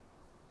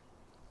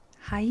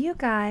Hi, you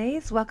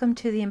guys. Welcome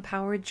to the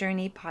Empowered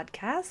Journey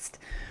podcast.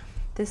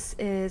 This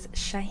is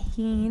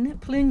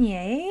Shaheen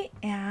Plunier,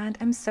 and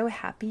I'm so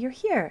happy you're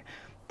here.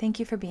 Thank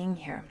you for being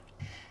here.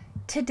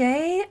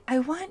 Today, I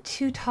want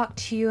to talk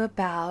to you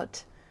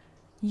about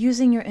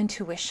using your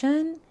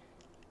intuition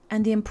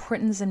and the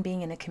importance in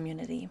being in a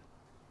community.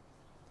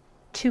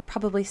 Two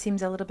probably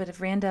seems a little bit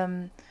of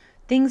random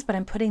things, but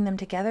I'm putting them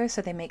together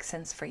so they make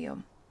sense for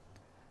you.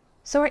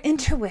 So our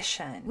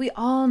intuition, we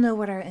all know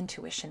what our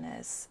intuition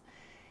is.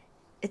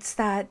 It's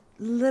that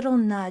little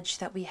nudge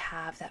that we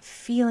have, that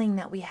feeling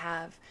that we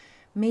have.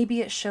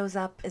 Maybe it shows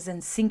up as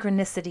in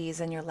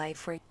synchronicities in your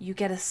life where you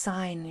get a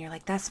sign and you're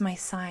like, that's my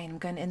sign.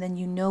 And then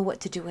you know what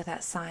to do with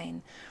that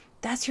sign.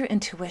 That's your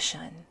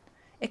intuition.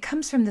 It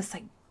comes from this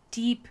like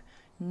deep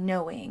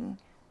knowing.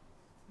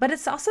 But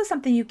it's also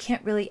something you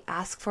can't really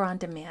ask for on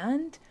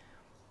demand,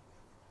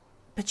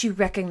 but you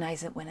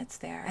recognize it when it's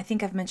there. I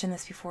think I've mentioned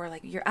this before,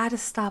 like you're at a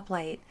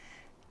stoplight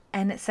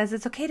and it says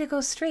it's okay to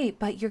go straight,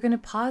 but you're going to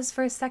pause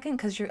for a second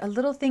because you're a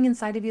little thing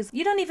inside of you.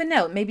 You don't even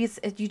know. Maybe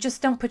you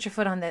just don't put your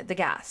foot on the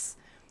gas.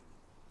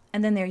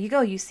 And then there you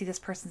go. You see this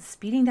person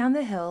speeding down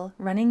the hill,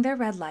 running their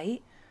red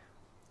light.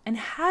 And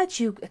had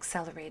you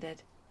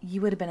accelerated,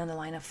 you would have been on the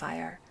line of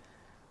fire.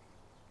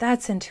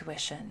 That's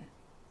intuition.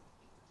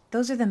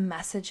 Those are the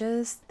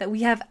messages that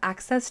we have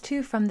access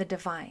to from the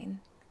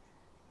divine.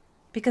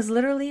 Because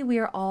literally we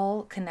are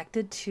all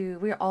connected to,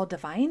 we are all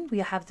divine. We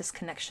have this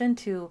connection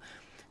to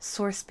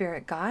Source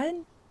Spirit God.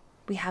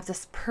 We have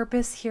this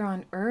purpose here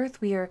on earth.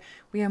 We are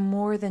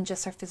more than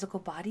just our physical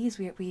bodies.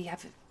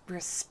 We're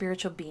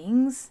spiritual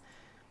beings.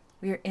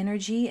 We are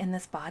energy in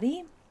this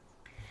body.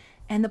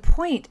 And the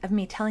point of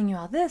me telling you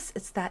all this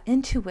is that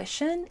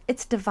intuition,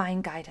 it's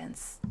divine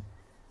guidance.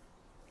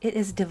 It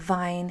is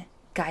divine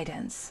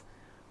guidance.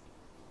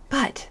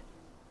 But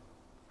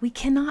we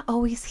cannot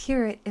always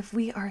hear it if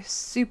we are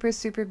super,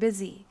 super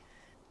busy.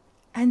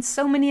 And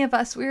so many of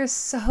us, we are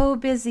so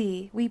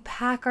busy. We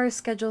pack our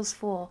schedules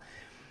full.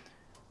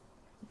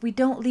 We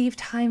don't leave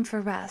time for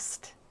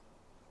rest.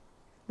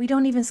 We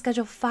don't even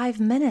schedule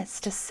 5 minutes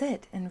to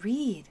sit and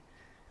read.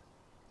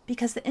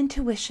 Because the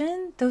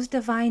intuition, those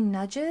divine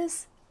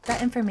nudges,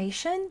 that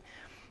information,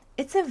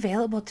 it's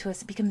available to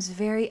us. It becomes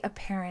very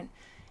apparent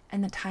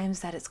in the times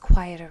that it's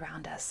quiet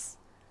around us.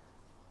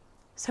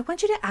 So I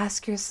want you to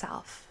ask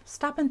yourself,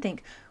 stop and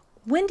think,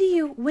 when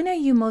are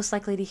you most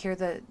likely to hear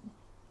the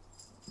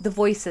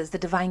voices, the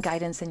divine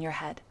guidance in your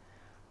head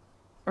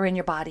or in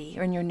your body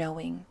or in your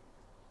knowing?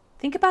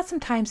 Think about some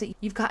times that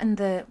you've gotten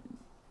the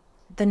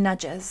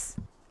nudges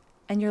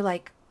and you're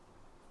like,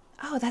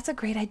 oh, that's a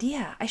great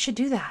idea. I should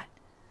do that.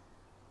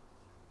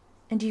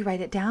 And do you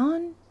write it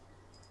down?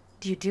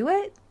 Do you do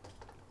it?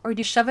 Or do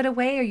you shove it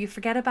away or you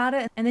forget about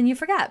it and then you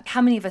forget?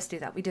 How many of us do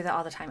that? We do that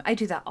all the time. I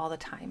do that all the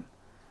time.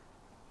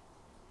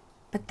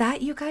 But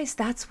that, you guys,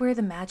 that's where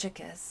the magic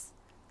is.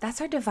 That's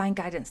our divine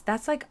guidance.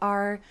 That's like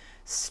our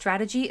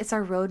strategy. It's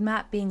our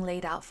roadmap being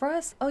laid out for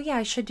us. Oh yeah,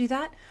 I should do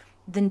that.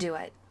 Then do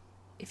it.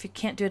 If you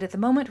can't do it at the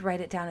moment,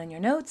 write it down in your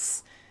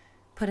notes,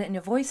 put it in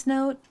your voice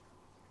note,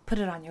 put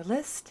it on your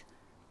list,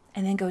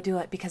 and then go do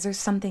it because there's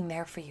something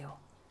there for you.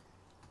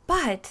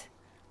 But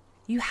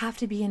you have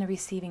to be in a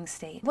receiving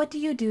state. What do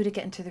you do to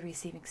get into the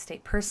receiving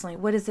state? Personally,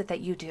 what is it that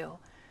you do?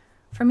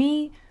 For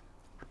me,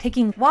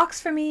 taking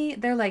walks for me,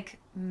 they're like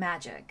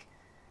magic.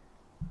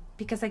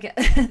 Because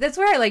that's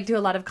where I like do a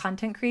lot of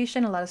content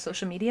creation, a lot of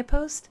social media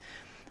posts.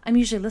 I'm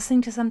usually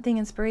listening to something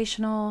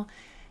inspirational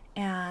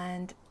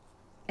and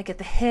I get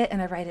the hit and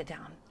I write it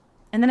down.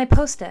 And then I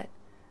post it.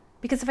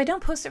 Because if I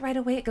don't post it right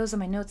away, it goes on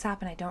my notes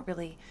app and I don't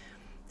really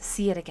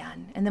see it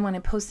again. And then when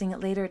I'm posting it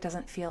later, it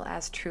doesn't feel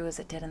as true as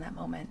it did in that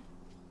moment.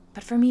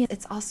 But for me,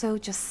 it's also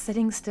just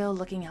sitting still,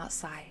 looking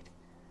outside.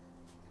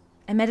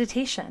 And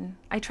meditation.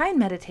 I try and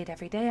meditate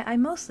every day. I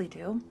mostly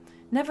do.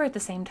 Never at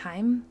the same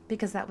time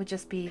because that would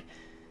just be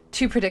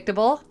too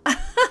predictable.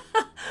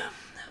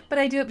 But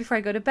I do it before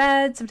I go to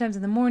bed, sometimes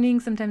in the morning,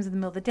 sometimes in the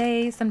middle of the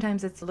day.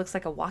 Sometimes it looks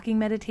like a walking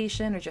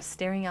meditation or just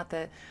staring out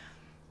the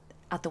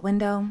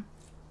window.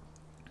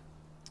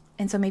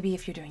 And so maybe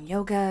if you're doing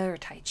yoga or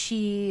Tai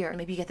Chi, or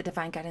maybe you get the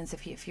divine guidance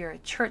if you're a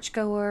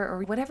churchgoer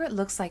or whatever it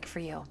looks like for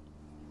you.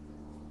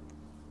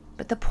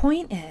 But the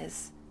point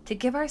is to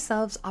give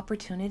ourselves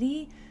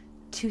opportunity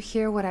to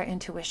hear what our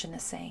intuition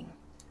is saying.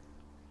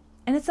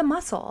 And it's a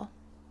muscle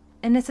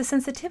and it's a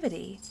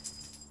sensitivity.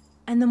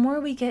 And the more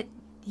we get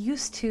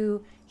used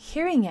to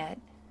hearing it,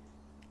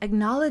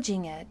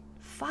 acknowledging it,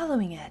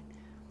 following it,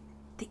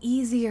 the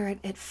easier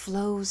it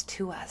flows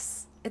to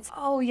us. It's,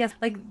 oh yes,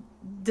 like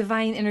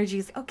divine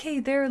energies. Okay,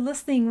 they're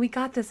listening. We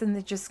got this. And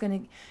you're just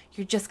going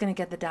to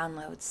get the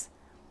downloads.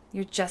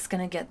 You're just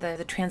going to get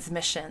the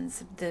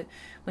transmissions.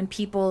 When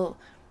people,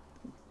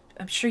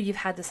 I'm sure you've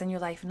had this in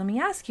your life. And let me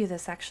ask you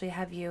this actually.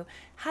 Have you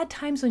had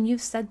times when you've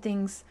said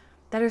things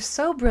that are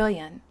so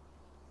brilliant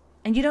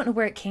and you don't know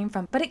where it came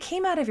from, but it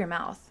came out of your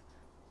mouth?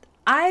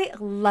 I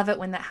love it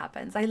when that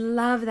happens. I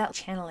love that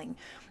channeling.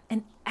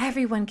 And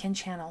everyone can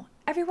channel.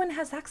 Everyone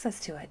has access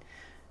to it.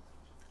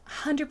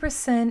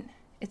 100%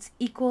 It's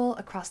equal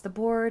across the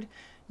board.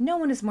 No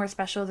one is more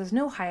special. There's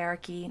no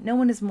hierarchy. No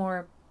one is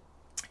more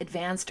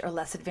advanced or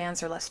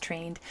less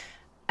trained.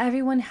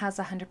 Everyone has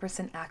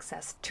 100%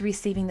 access to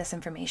receiving this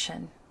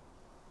information.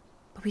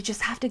 But we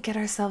just have to get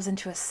ourselves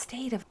into a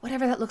state of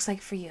whatever that looks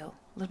like for you.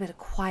 A little bit of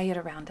quiet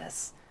around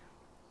us.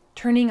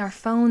 Turning our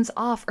phones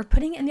off or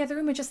putting it in the other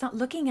room and just not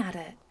looking at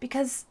it.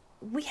 Because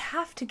we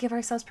have to give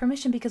ourselves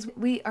permission because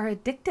we are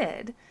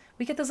addicted.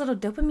 We get those little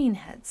dopamine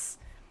hits.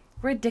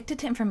 We're addicted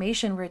to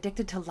information. We're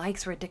addicted to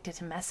likes. We're addicted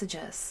to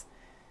messages.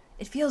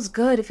 It feels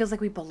good. It feels like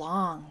we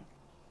belong,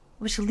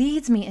 which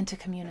leads me into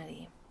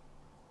community.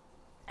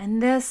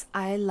 And this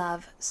I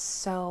love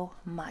so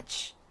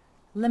much.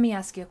 Let me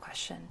ask you a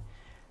question.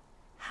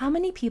 How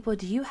many people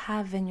do you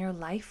have in your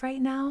life right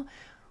now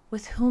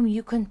with whom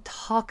you can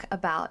talk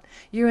about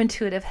your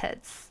intuitive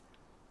hits,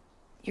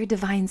 your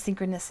divine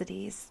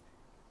synchronicities?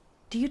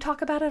 Do you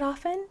talk about it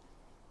often?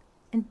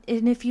 And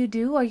if you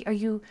do,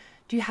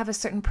 do you have a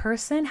certain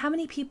person? How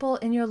many people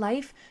in your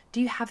life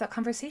do you have that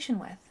conversation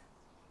with?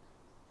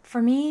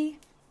 For me,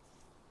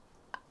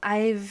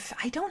 I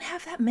don't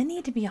have that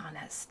many, to be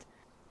honest.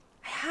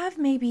 I have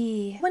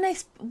maybe,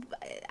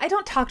 I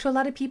don't talk to a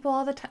lot of people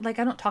all the time. Like,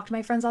 I don't talk to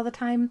my friends all the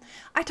time.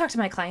 I talk to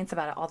my clients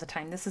about it all the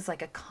time. This is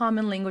like a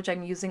common language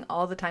I'm using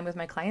all the time with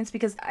my clients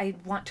because I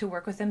want to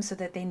work with them so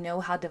that they know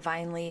how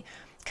divinely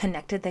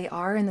connected they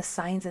are in the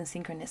signs and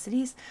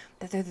synchronicities,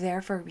 that they're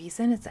there for a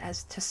reason. It's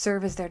as to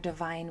serve as their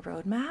divine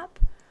roadmap.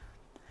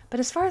 But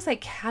as far as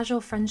like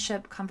casual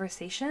friendship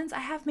conversations,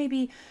 I have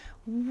maybe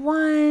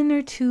 1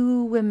 or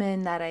 2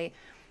 women that I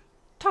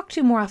talk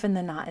to more often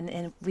than not.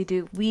 And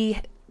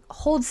we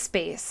hold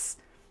space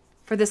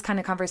for this kind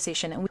of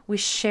conversation, and we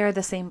share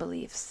the same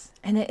beliefs,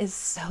 and it is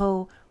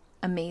so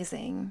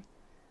amazing.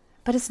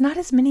 But it's not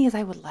as many as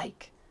I would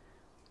like.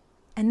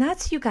 And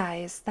that's, you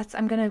guys,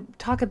 I'm going to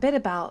talk a bit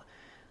about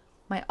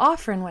my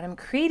offer and what I'm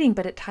creating,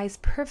 but it ties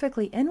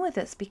perfectly in with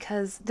this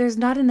because there's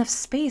not enough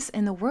space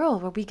in the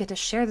world where we get to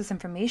share this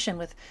information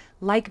with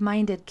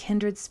like-minded,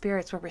 kindred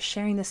spirits where we're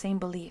sharing the same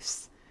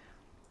beliefs.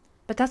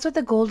 But that's what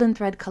the Golden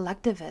Thread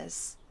Collective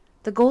is.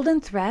 The Golden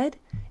Thread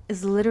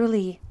is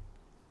literally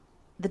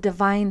the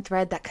divine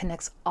thread that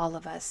connects all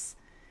of us.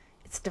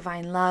 It's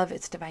divine love,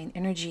 it's divine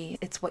energy,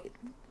 it's what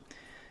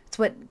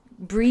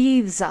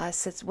breathes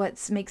us, it's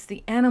what makes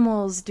the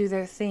animals do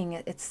their thing,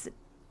 it's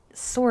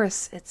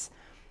source, it's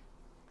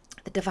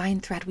the divine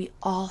thread. We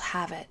all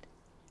have it.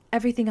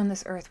 Everything on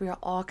this earth, we are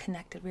all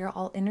connected. We are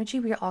all energy,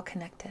 we are all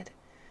connected.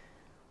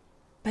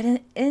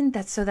 But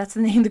that's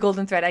the name, the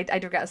Golden Thread. I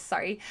digress,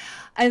 sorry.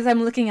 As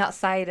I'm looking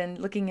outside and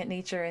looking at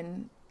nature,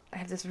 and I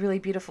have this really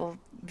beautiful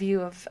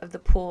view of the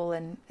pool,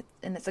 and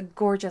it's a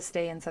gorgeous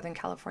day in Southern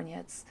California.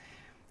 It's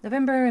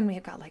November, and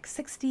we've got like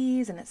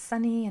 60s, and it's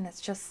sunny, and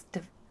it's just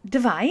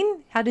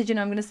divine. How did you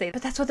know I'm going to say that?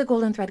 But that's what the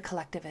Golden Thread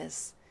Collective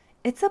is.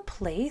 It's a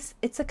place,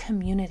 it's a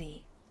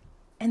community.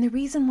 And the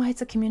reason why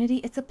it's a community,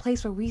 it's a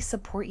place where we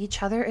support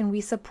each other and we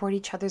support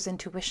each other's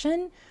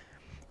intuition.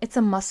 It's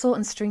a muscle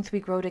and strength we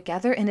grow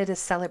together, and it is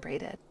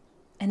celebrated.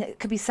 And it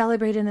could be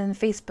celebrated in the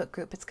Facebook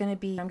group. I'm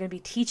going to be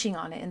teaching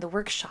on it in the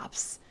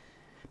workshops.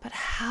 But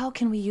how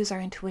can we use our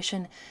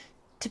intuition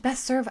to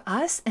best serve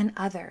us and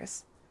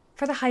others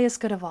for the highest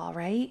good of all,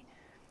 right?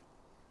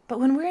 But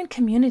when we're in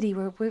community,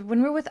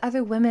 when we're with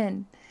other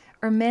women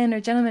or men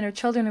or gentlemen or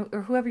children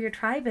or whoever your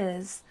tribe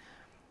is,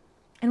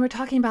 and we're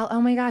talking about,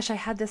 oh my gosh, I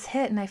had this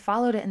hit and I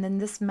followed it and then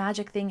this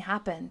magic thing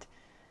happened.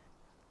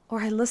 Or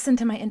I listened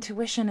to my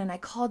intuition and I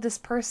called this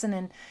person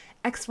and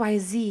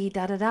XYZ,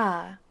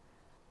 da-da-da.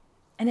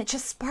 And it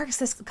just sparks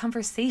this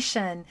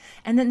conversation,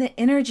 and then the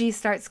energy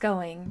starts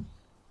going.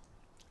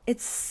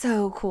 It's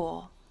so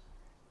cool.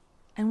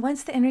 And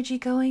once the energy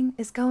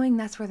is going,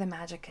 that's where the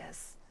magic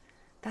is.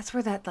 That's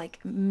where that like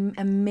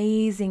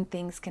amazing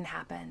things can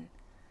happen.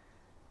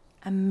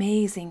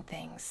 Amazing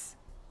things.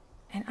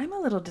 And I'm a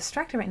little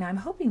distracted right now. I'm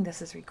hoping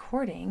this is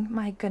recording.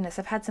 My goodness,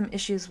 I've had some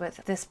issues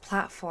with this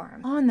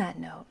platform. On that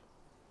note,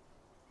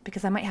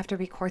 because I might have to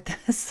record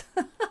this.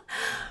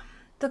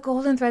 The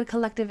Golden Thread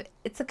Collective,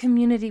 it's a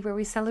community where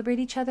we celebrate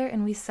each other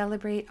and we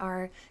celebrate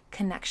our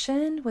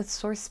connection with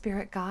Source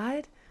Spirit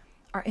God,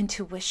 our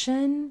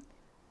intuition,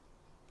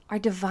 our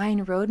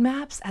divine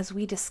roadmaps as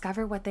we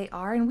discover what they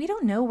are. And we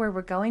don't know where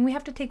we're going. We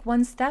have to take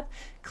one step.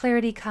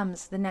 Clarity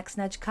comes, the next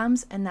nudge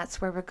comes, and that's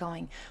where we're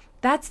going.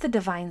 That's the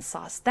divine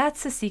sauce.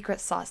 That's the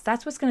secret sauce.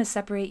 That's what's going to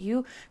separate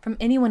you from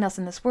anyone else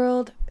in this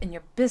world, in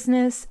your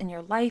business, in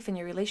your life, in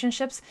your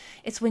relationships.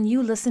 It's when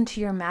you listen to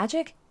your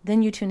magic,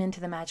 then you tune into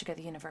the magic of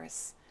the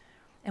universe.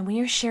 And when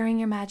you're sharing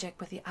your magic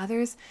with the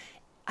others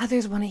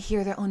want to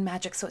hear their own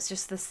magic. So it's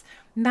just this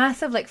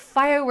massive like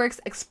fireworks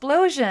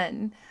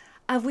explosion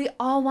of we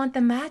all want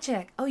the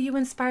magic. Oh, you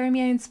inspire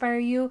me, I inspire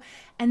you.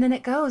 And then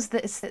it goes,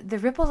 it's the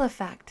ripple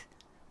effect.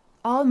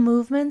 All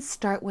movements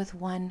start with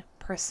one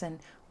person,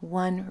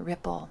 one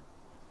ripple.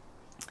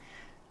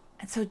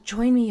 And so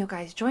join me, you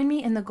guys. Join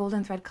me in the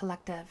Golden Thread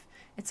Collective.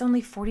 It's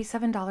only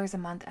 $47 a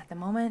month at the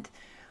moment.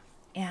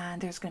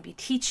 And there's going to be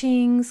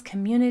teachings,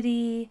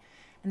 community,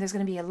 And there's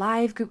going to be a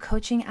live group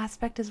coaching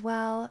aspect as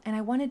well. And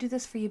I want to do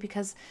this for you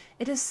because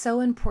it is so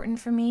important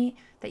for me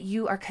that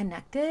you are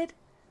connected,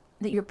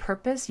 that your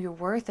purpose, your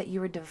worth, that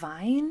you are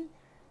divine.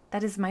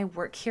 That is my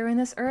work here in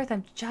this earth.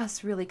 I'm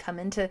just really come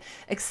into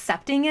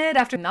accepting it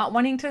after not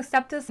wanting to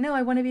accept this. No,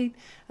 I want to be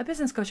a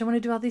business coach. I want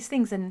to do all these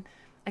things, and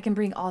I can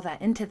bring all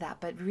that into that.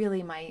 But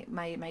really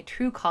my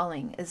true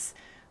calling is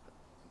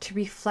to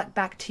reflect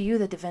back to you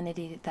the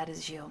divinity that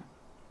is you.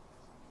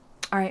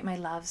 All right, my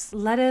loves,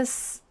 let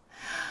us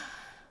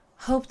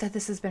hope that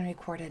this has been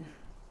recorded.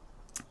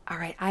 All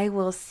right, I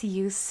will see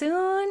you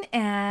soon,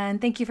 and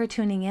thank you for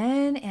tuning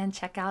in, and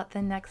check out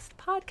the next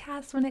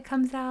podcast when it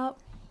comes out.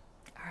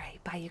 All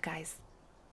right, bye, you guys.